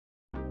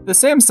The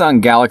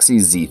Samsung Galaxy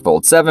Z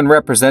Fold 7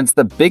 represents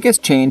the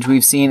biggest change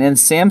we've seen in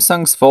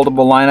Samsung's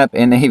foldable lineup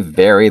in a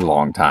very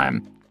long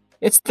time.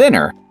 It's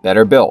thinner,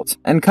 better built,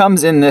 and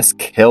comes in this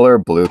killer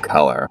blue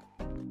color.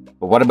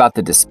 But what about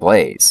the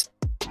displays?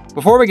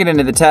 Before we get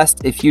into the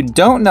test, if you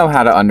don't know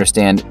how to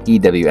understand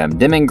PWM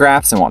dimming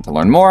graphs and want to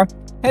learn more,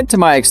 head to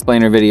my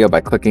explainer video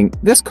by clicking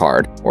this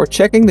card or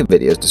checking the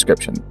video's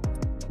description.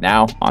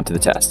 Now, onto the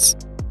tests.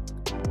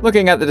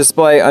 Looking at the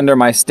display under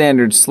my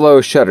standard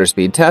slow shutter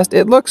speed test,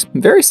 it looks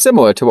very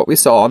similar to what we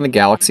saw on the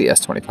Galaxy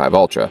S25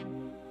 Ultra.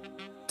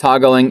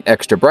 Toggling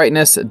extra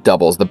brightness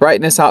doubles the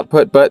brightness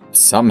output, but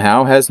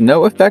somehow has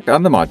no effect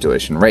on the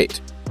modulation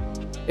rate.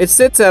 It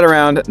sits at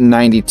around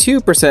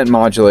 92%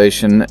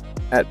 modulation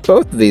at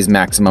both of these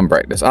maximum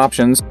brightness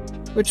options,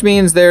 which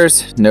means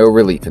there's no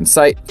relief in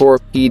sight for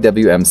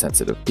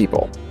PWM-sensitive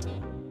people.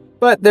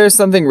 But there's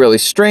something really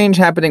strange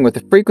happening with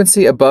the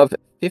frequency above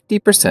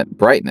 50%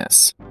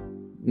 brightness.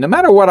 No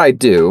matter what I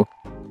do,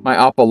 my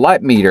Oppo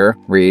light meter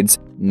reads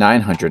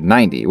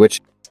 990,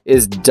 which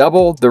is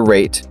double the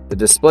rate the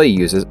display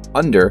uses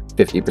under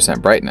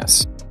 50%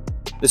 brightness.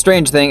 The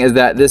strange thing is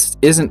that this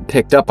isn't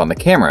picked up on the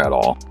camera at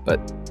all, but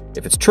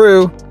if it's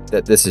true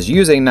that this is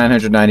using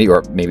 990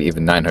 or maybe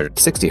even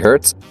 960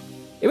 Hz,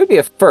 it would be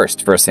a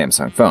first for a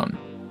Samsung phone.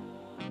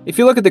 If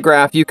you look at the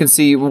graph, you can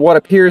see what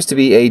appears to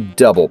be a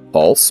double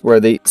pulse, where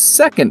the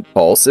second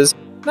pulse is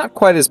not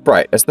quite as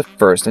bright as the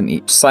first in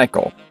each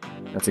cycle.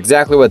 That's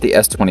exactly what the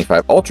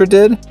S25 Ultra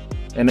did,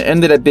 and it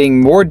ended up being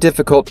more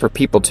difficult for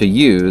people to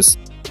use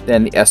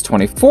than the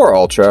S24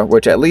 Ultra,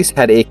 which at least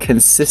had a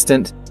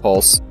consistent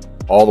pulse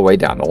all the way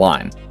down the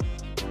line.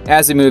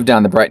 As we move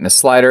down the brightness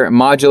slider,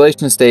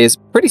 modulation stays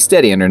pretty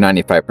steady under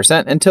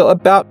 95% until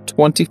about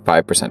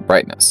 25%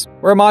 brightness,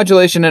 where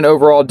modulation and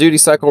overall duty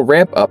cycle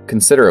ramp up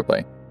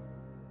considerably.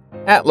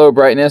 At low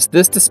brightness,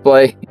 this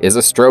display is a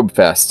strobe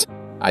fest.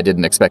 I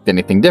didn't expect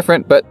anything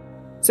different, but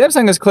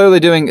Samsung is clearly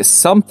doing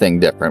something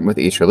different with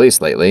each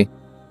release lately,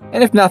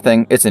 and if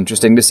nothing, it's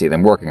interesting to see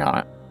them working on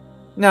it.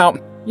 Now,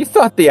 you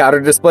thought the outer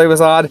display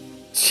was odd?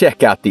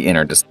 Check out the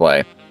inner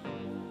display.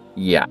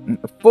 Yeah,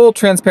 full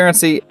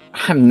transparency,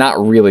 I'm not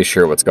really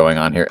sure what's going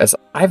on here, as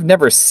I've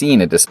never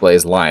seen a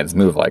display's lines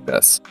move like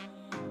this.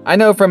 I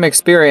know from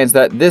experience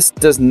that this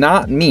does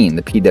not mean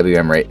the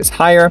PWM rate is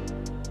higher,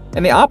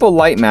 and the Oppo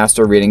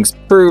Lightmaster readings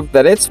prove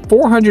that it's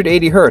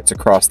 480 Hz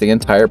across the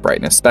entire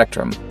brightness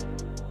spectrum.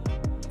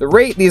 The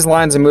rate these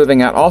lines are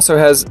moving at also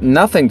has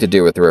nothing to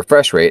do with the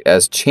refresh rate,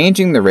 as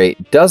changing the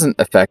rate doesn't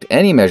affect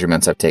any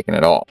measurements I've taken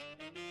at all.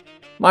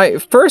 My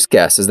first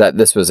guess is that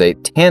this was a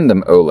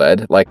tandem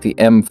OLED like the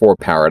M4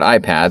 powered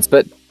iPads,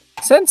 but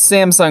since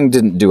Samsung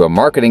didn't do a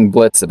marketing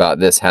blitz about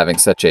this having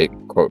such a,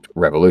 quote,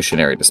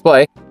 revolutionary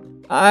display,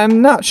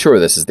 I'm not sure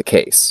this is the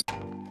case.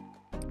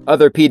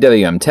 Other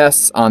PWM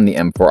tests on the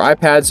M4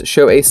 iPads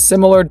show a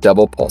similar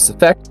double pulse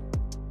effect,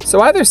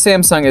 so either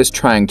Samsung is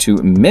trying to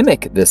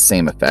mimic this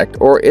same effect,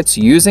 or it's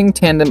using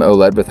tandem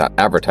OLED without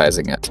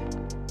advertising it.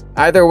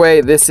 Either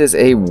way, this is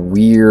a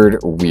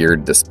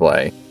weird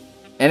display.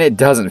 And it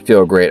doesn't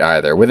feel great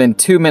either. Within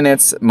 2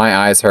 minutes, my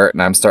eyes hurt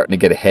and I'm starting to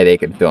get a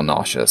headache and feel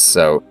nauseous,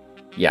 so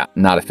yeah,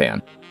 not a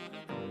fan.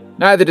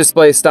 Neither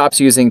display stops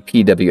using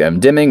PWM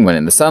dimming when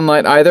in the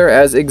sunlight either,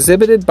 as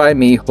exhibited by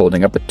me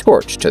holding up a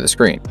torch to the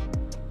screen.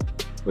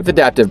 With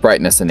adaptive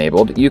brightness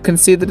enabled, you can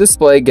see the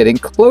display getting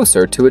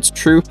closer to its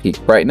true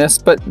peak brightness,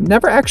 but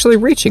never actually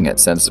reaching it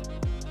since,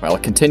 well,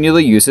 it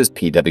continually uses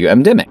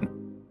PWM dimming.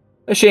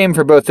 A shame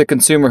for both the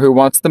consumer who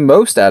wants the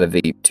most out of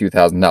the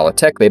 $2,000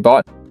 tech they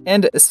bought,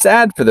 and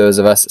sad for those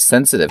of us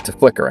sensitive to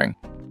flickering.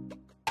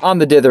 On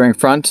the dithering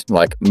front,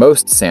 like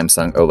most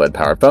Samsung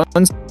OLED-powered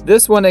phones,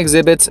 this one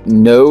exhibits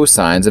no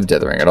signs of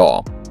dithering at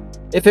all.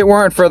 If it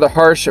weren't for the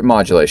harsh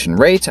modulation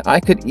rate, I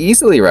could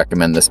easily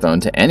recommend this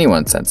phone to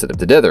anyone sensitive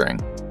to dithering.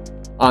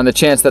 On the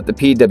chance that the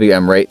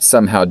PWM rate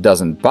somehow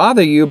doesn't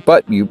bother you,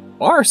 but you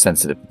are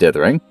sensitive to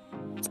dithering,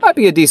 this might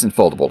be a decent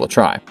foldable to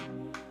try.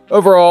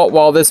 Overall,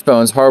 while this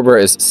phone's hardware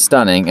is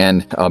stunning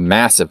and a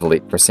massive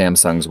leap for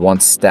Samsung's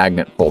once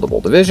stagnant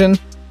foldable division,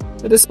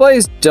 the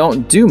displays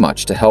don't do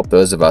much to help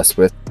those of us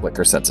with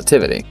flicker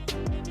sensitivity.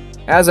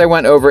 As I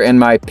went over in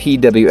my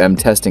PWM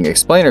testing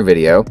explainer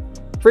video,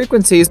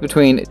 frequencies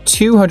between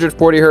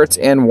 240 Hz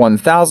and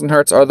 1000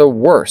 Hz are the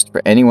worst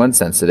for anyone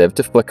sensitive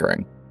to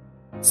flickering.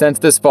 Since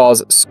this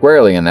falls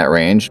squarely in that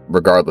range,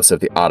 regardless of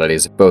the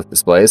oddities of both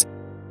displays,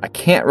 I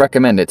can't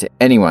recommend it to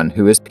anyone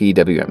who is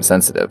PWM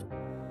sensitive.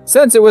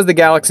 Since it was the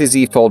Galaxy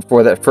Z Fold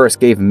 4 that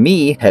first gave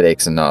me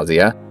headaches and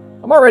nausea,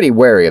 I'm already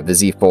wary of the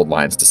Z Fold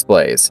line's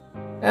displays.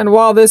 And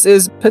while this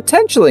is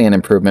potentially an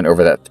improvement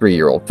over that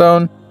 3-year-old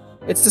phone,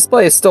 its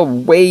display is still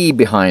way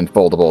behind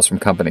foldables from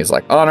companies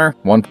like Honor,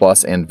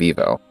 OnePlus, and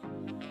Vivo.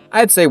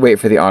 I'd say wait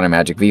for the Honor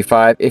Magic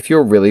V5 if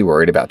you're really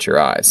worried about your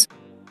eyes.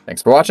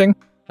 Thanks for watching,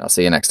 I'll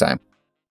see you next time.